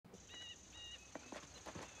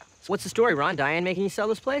What's the story, Ron? Diane making you sell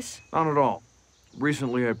this place? Not at all.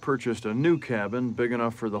 Recently, I purchased a new cabin big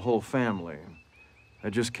enough for the whole family. I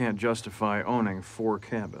just can't justify owning 4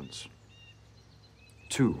 cabins.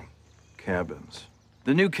 2 cabins.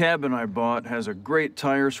 The new cabin I bought has a great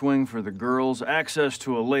tire swing for the girls, access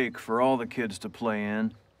to a lake for all the kids to play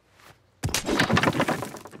in.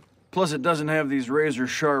 Plus, it doesn't have these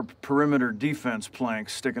razor-sharp perimeter defense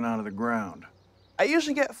planks sticking out of the ground. I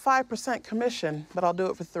usually get 5% commission, but I'll do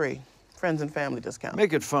it for 3. Friends and family discount.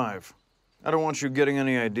 Make it 5. I don't want you getting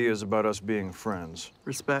any ideas about us being friends.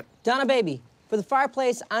 Respect. Donna, baby, for the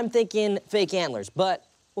fireplace, I'm thinking fake antlers, but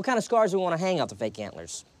what kind of scars do we want to hang out the fake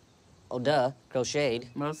antlers? Oh, duh, crocheted.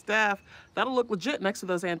 Most staff. That'll look legit next to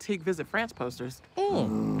those antique Visit France posters.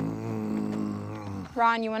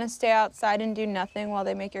 Ron, you want to stay outside and do nothing while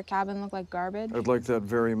they make your cabin look like garbage? I'd like that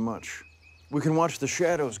very much. We can watch the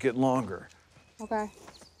shadows get longer. Okay.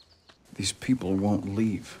 These people won't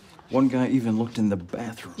leave. One guy even looked in the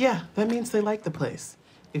bathroom. Yeah, that means they like the place.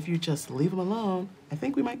 If you just leave them alone, I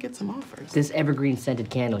think we might get some offers. This evergreen scented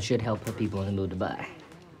candle should help put people in the mood to buy.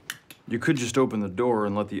 You could just open the door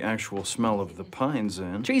and let the actual smell of the pines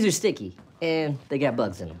in. Trees are sticky, and they got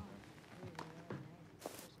bugs in them.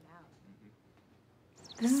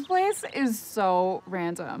 This place is so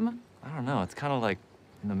random. I don't know, it's kind of like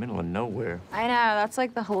in the middle of nowhere. I know, that's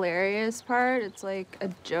like the hilarious part. It's like a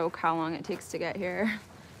joke how long it takes to get here.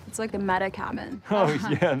 It's like a meta cabin. Oh,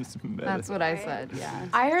 yeah, it's meta. That's what I said, yeah.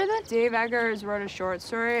 I heard that Dave Eggers wrote a short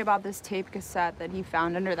story about this tape cassette that he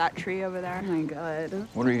found under that tree over there. Oh my God.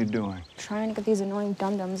 What are you doing? Trying to get these annoying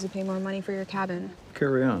dum-dums to pay more money for your cabin.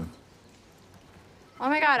 Carry on. Oh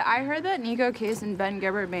my God, I heard that Nico Case and Ben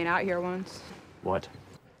Gibbard made out here once. What?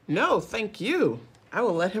 No, thank you. I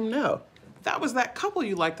will let him know. That was that couple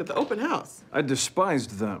you liked at the open house. I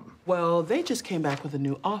despised them. Well, they just came back with a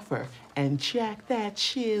new offer and jacked that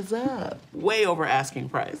shiz up. Way over asking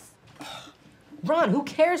price. Ron, who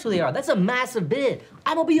cares who they are? That's a massive bid.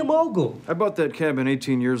 I'm gonna be a mogul. I bought that cabin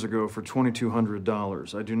 18 years ago for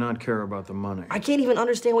 $2,200. I do not care about the money. I can't even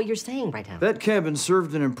understand what you're saying right now. That cabin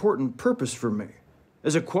served an important purpose for me.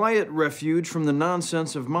 As a quiet refuge from the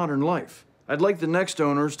nonsense of modern life. I'd like the next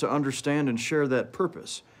owners to understand and share that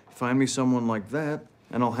purpose. Find me someone like that,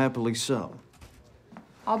 and I'll happily sell.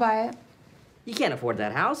 I'll buy it. You can't afford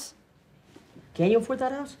that house. Can you afford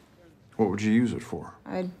that house? What would you use it for?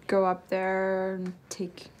 I'd go up there and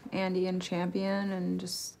take Andy and Champion and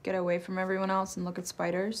just get away from everyone else and look at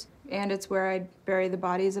spiders. And it's where I'd bury the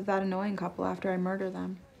bodies of that annoying couple after I murder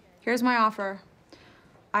them. Here's my offer.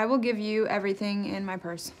 I will give you everything in my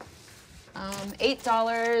purse.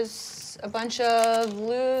 $8, a bunch of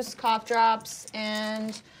loose cough drops,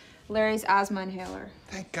 and Larry's asthma inhaler.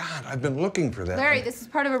 Thank God, I've been looking for that. Larry, this is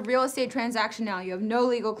part of a real estate transaction now. You have no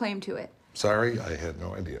legal claim to it. Sorry, I had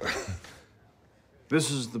no idea. This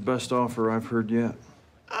is the best offer I've heard yet.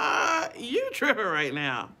 You tripping right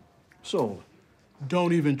now. Sold.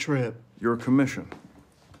 Don't even trip. Your commission.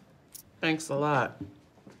 Thanks a lot.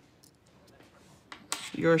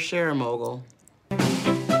 You're a share mogul.